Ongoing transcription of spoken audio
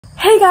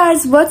Hey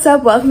guys, what's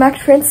up? Welcome back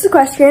to Princess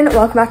Equestrian.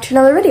 Welcome back to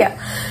another video.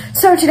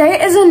 So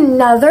today is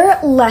another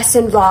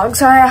lesson vlog.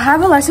 So I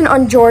have a lesson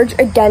on George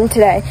again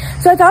today.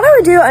 So I thought I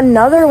would do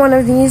another one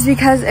of these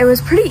because it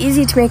was pretty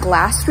easy to make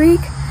last week.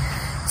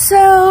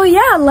 So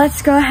yeah,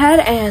 let's go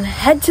ahead and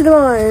head to the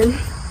barn.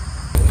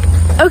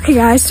 Okay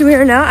guys, so we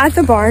are now at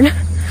the barn.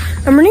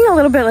 I'm running a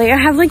little bit late. I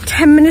have like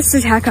 10 minutes to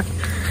tack up.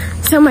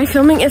 So my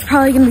filming is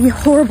probably gonna be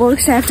horrible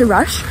because I have to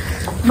rush.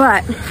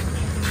 But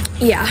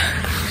yeah.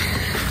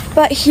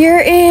 But here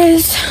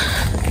is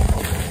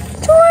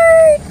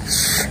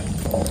George.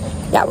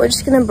 Yeah, we're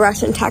just gonna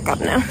brush and tack up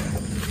now.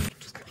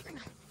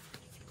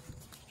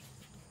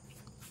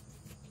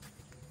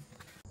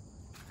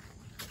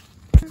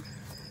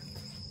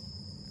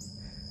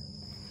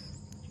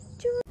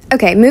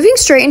 Okay, moving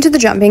straight into the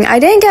jumping. I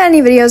didn't get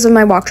any videos of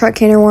my walk trot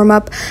canter warm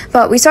up,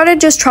 but we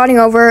started just trotting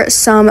over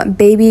some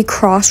baby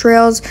cross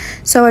rails.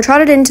 So I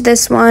trotted into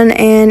this one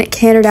and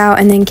cantered out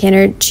and then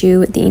cantered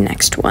to the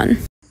next one.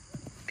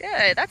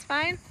 Good, that's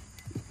fine.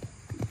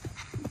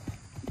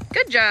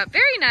 Good job,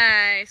 very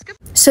nice. Good.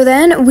 So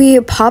then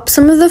we popped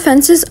some of the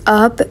fences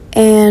up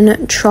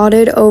and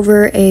trotted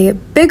over a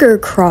bigger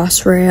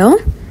cross rail.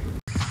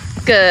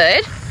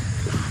 Good.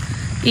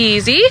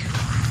 Easy.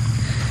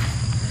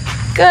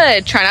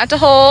 Good, try not to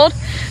hold.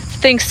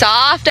 Think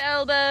soft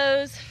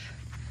elbows.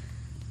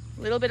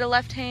 A little bit of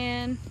left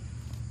hand.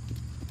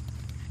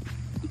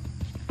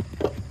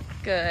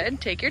 Good,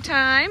 take your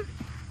time.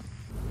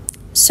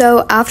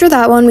 So after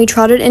that one, we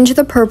trotted into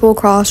the purple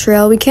cross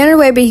rail. We cantered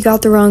away, but he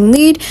got the wrong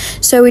lead.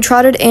 So we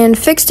trotted and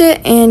fixed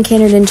it and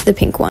cantered into the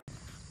pink one.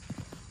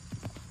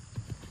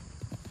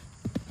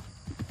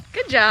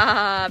 Good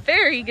job,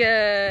 very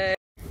good.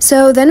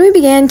 So then we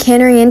began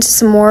cantering into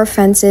some more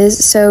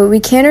fences. So we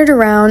cantered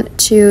around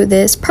to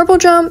this purple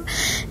jump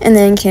and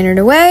then cantered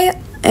away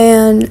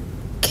and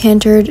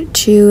cantered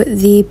to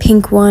the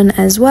pink one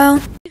as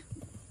well.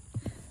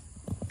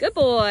 Good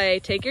boy,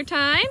 take your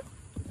time.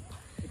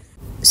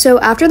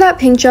 So after that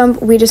pink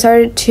jump, we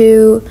decided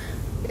to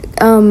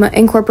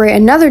incorporate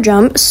another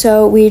jump.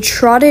 So we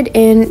trotted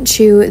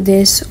into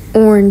this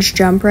orange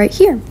jump right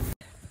here.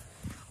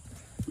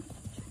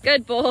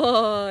 Good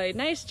boy,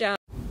 nice job.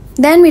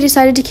 Then we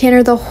decided to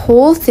canter the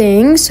whole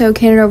thing. So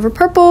cantered over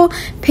purple,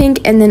 pink,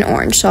 and then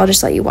orange. So I'll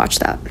just let you watch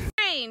that.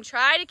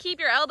 Try to keep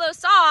your elbow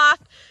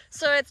soft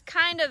so it's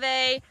kind of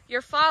a,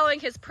 you're following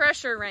his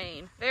pressure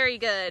rein. Very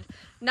good.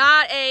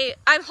 Not a,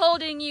 I'm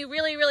holding you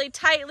really, really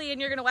tightly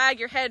and you're gonna wag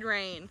your head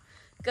rein.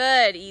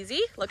 Good,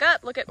 easy. Look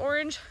up, look at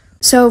orange.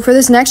 So for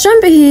this next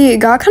jump, he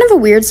got kind of a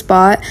weird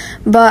spot,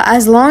 but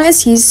as long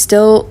as he's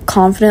still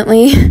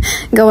confidently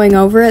going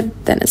over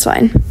it, then it's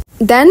fine.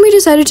 Then we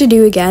decided to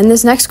do again.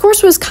 This next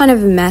course was kind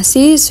of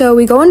messy, so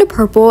we go into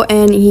purple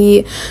and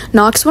he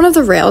knocks one of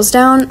the rails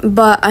down,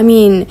 but I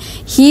mean,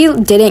 he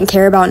didn't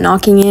care about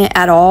knocking it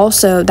at all,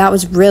 so that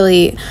was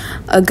really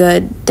a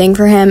good thing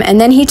for him.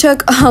 And then he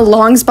took a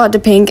long spot to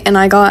pink and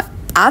I got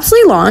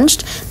absolutely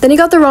launched. Then he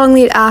got the wrong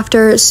lead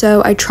after,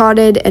 so I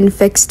trotted and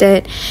fixed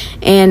it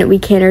and we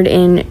cantered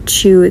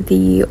into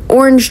the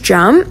orange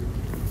jump.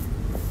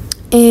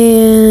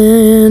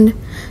 And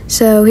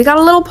so he got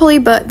a little pulley,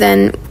 but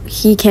then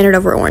he cantered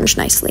over orange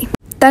nicely.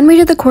 Then we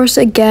did the course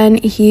again.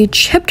 He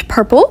chipped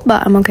purple,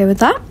 but I'm okay with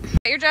that.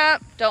 Get your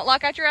jump. Don't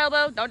lock out your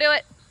elbow. Don't do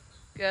it.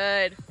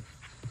 Good.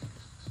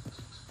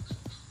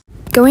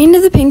 Going into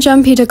the pink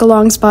jump, he took a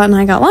long spot and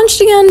I got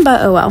launched again, but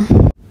oh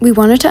well. We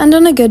wanted to end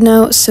on a good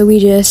note, so we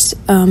just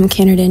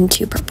cantered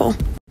into purple.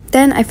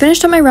 Then I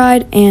finished up my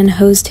ride and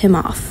hosed him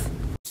off.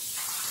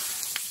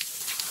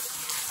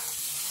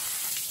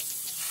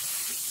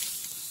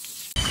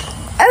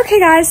 Okay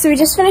guys, so we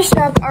just finished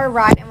up our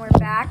ride and we're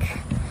back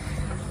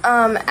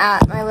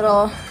at my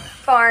little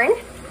barn.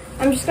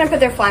 I'm just gonna put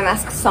their fly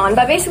masks on,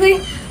 but basically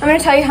I'm gonna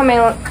tell you how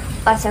my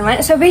lesson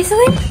went. So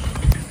basically,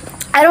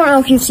 I don't know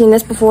if you've seen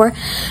this before,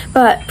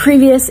 but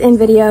previous in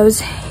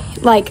videos,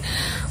 like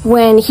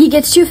when he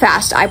gets too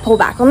fast, I pull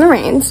back on the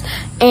reins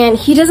and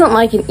he doesn't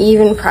like an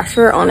even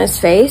pressure on his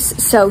face,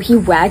 so he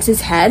wags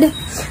his head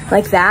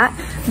like that.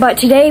 But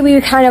today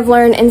we kind of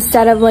learned,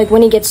 instead of like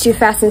when he gets too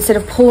fast, instead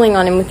of pulling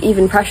on him with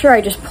even pressure,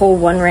 I just pull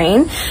one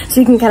rein.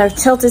 So he can kind of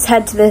tilt his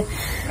head to the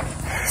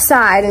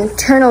side and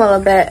turn a little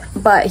bit,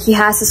 but he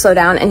has to slow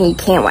down and he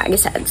can't wag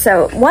his head.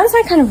 So once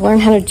I kind of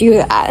learned how to do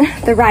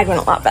that, the ride went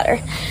a lot better.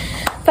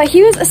 But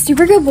he was a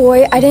super good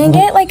boy. I didn't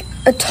get like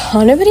a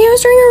ton of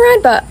videos during our ride,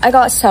 but I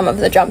got some of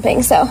the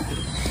jumping. So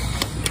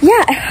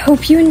yeah, I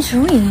hope you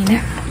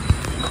enjoyed.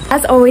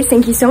 As always,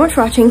 thank you so much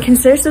for watching.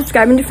 Consider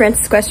subscribing to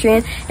Princess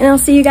Equestrian, and I'll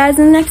see you guys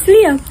in the next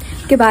video.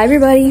 Goodbye,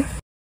 everybody.